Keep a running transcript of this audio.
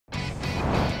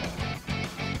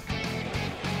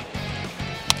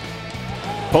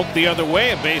Poke the other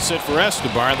way, a base hit for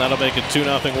Escobar, and that'll make it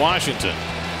 2-0 Washington.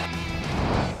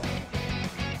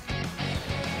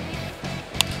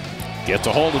 Gets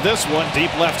a hold of this one, deep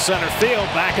left center field,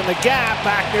 back in the gap,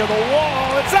 back near the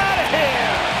wall, it's out of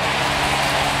here!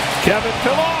 Kevin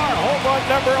Pillar, home run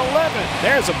number 11.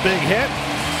 There's a big hit.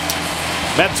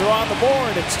 Mets are on the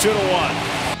board, it's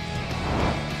 2-1.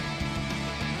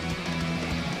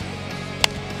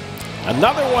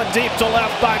 Another one deep to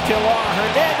left by Pillar.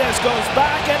 Hernandez goes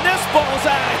back, and this ball's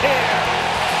out of here.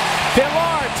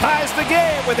 Pillar ties the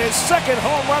game with his second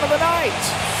home run of the night.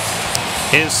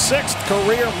 His 6th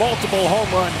career multiple home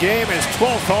run game, his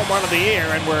 12th home run of the year,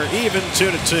 and we're even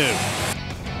 2-2.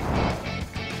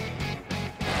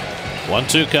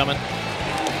 1-2 coming.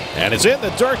 And it's in the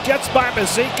dirt, gets by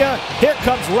Mazika. Here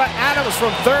comes Rhett Adams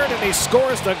from third, and he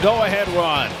scores the go-ahead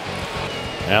run.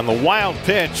 And the wild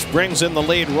pitch brings in the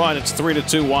lead run. It's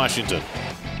 3-2 Washington.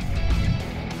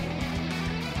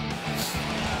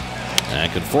 And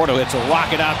Conforto hits a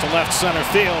rocket out to left center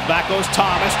field. Back goes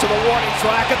Thomas to the warning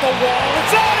track at the wall.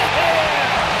 It's out of here!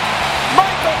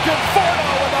 Michael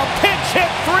Conforto with a pinch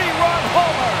hit 3-run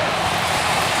homer.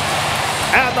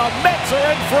 And the Mets are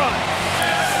in front.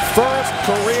 First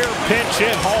career pinch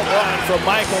hit home run from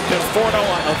Michael Conforto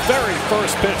on the very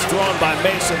first pitch thrown by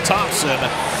Mason Thompson.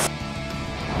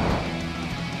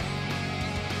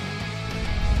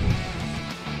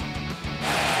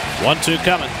 1-2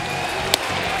 coming.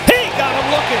 He got him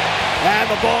looking, and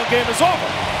the ball game is over.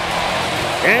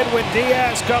 Edwin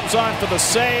Diaz comes on for the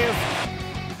save.